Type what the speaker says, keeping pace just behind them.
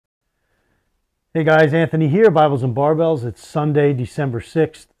Hey guys, Anthony here, Bibles and Barbells. It's Sunday, December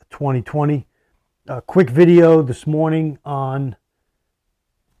 6th, 2020. A quick video this morning on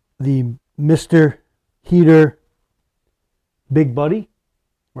the Mr. Heater Big Buddy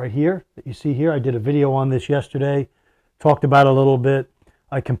right here that you see here. I did a video on this yesterday, talked about it a little bit.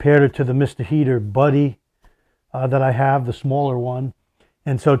 I compared it to the Mr. Heater Buddy that I have, the smaller one.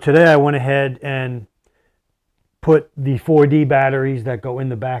 And so today I went ahead and put the 4D batteries that go in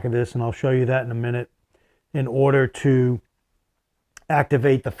the back of this, and I'll show you that in a minute, in order to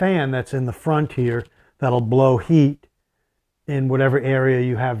activate the fan that's in the front here that'll blow heat in whatever area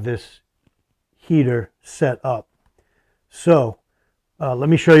you have this heater set up. So let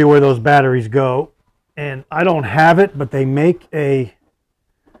me show you where those batteries go. And I don't have it, but they make a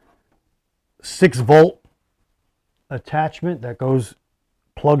 6-volt attachment that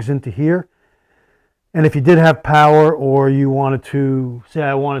plugs into here. And if you did have power, or you wanted to, say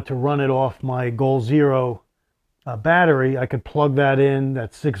I wanted to run it off my Goal Zero battery, I could plug that in,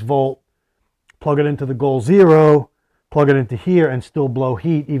 that 6-volt, plug it into the Goal Zero, plug it into here, and still blow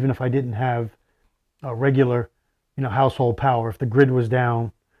heat, even if I didn't have regular, household power, if the grid was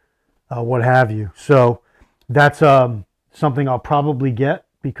down, what have you. So that's something I'll probably get,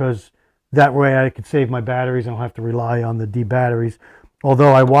 because that way I could save my batteries. I don't have to rely on the D batteries.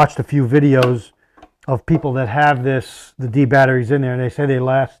 Although I watched a few videos of people that have the D batteries in there, and they say they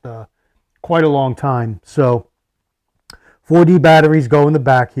last quite a long time. So 4D batteries go in the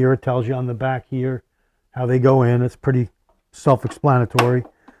back here. It tells you on the back here how they go in. It's pretty self-explanatory.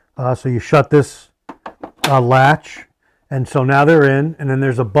 So you shut this latch, and so now they're in. And then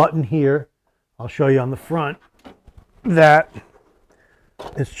there's a button here, I'll show you on the front, that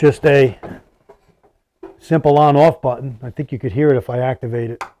it's just a simple on-off button. I think you could hear it if I activate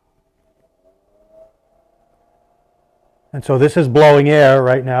it. And so this is blowing air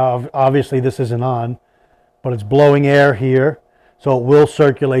right now. Obviously this isn't on, but it's blowing air here, so it will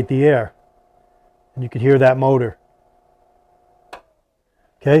circulate the air. And you can hear that motor.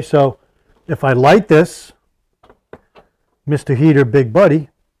 Okay, so if I light this Mr. Heater Big Buddy,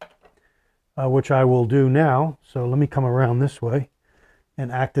 which I will do now, so let me come around this way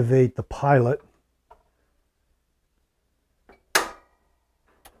and activate the pilot.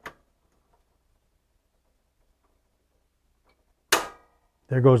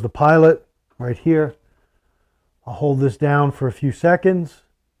 There goes the pilot right here. I'll hold this down for a few seconds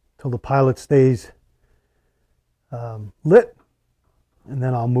till the pilot stays lit. And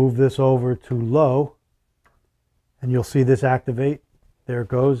then I'll move this over to low. And you'll see this activate. There it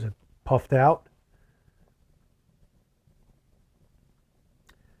goes, it puffed out.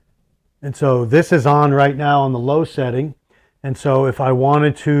 And so this is on right now on the low setting. And so if I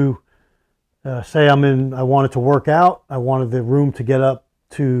wanted to, say I wanted to work out, I wanted the room to get up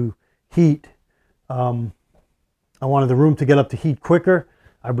to heat. I wanted the room to get up to heat quicker.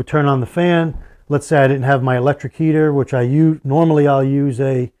 I would turn on the fan. Let's say I didn't have my electric heater, which I use. Normally I'll use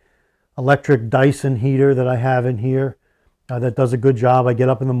a electric Dyson heater that I have in here that does a good job. I get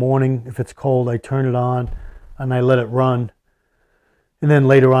up in the morning, if it's cold, I turn it on and I let it run. And then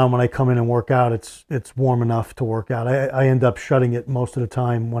later on when I come in and work out, it's warm enough to work out. I end up shutting it most of the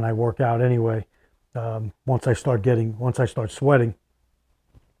time when I work out anyway, once I start sweating.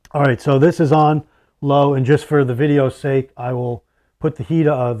 All right, so this is on low, and just for the video's sake, I will put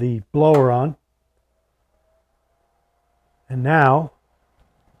the blower on. And now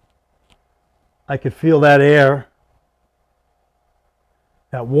I could feel that air,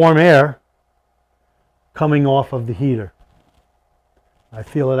 that warm air, coming off of the heater. I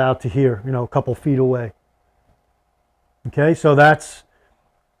feel it out to here, a couple feet away. Okay, so that's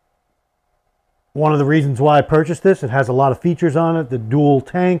one of the reasons why I purchased this. It has a lot of features on it. The dual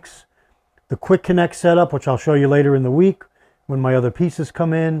tanks, the quick connect setup, which I'll show you later in the week when my other pieces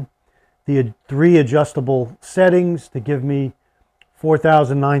come in. The 3 adjustable settings to give me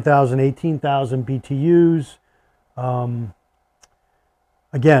 4,000, 9,000, 18,000 BTUs.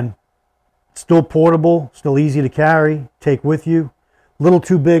 Again, still portable, still easy to carry, take with you. A little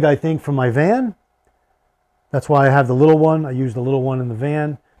too big, I think, for my van. That's why I have the little one. I use the little one in the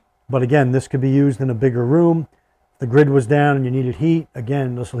van. But again, this could be used in a bigger room. If the grid was down and you needed heat,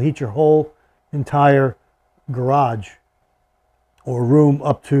 again, this will heat your whole entire garage or room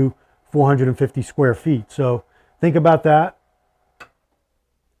up to 450 square feet. So think about that.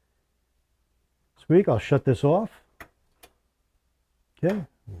 Squeak, I'll shut this off. Okay,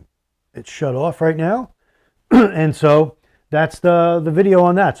 it's shut off right now. And so that's the video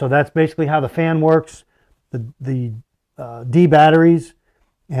on that. So that's basically how the fan works, the D batteries,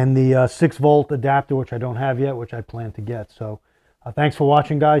 and the 6-volt adapter, which I don't have yet, which I plan to get. So Thanks for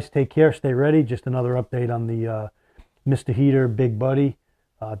watching, guys. Take care. Stay ready. Just another update on the Mr. Heater Big Buddy.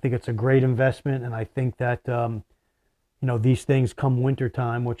 I think it's a great investment, and I think that these things come winter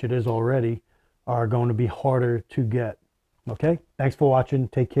time, which it is already, are going to be harder to get. Okay? Thanks for watching.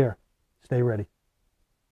 Take care. Stay ready.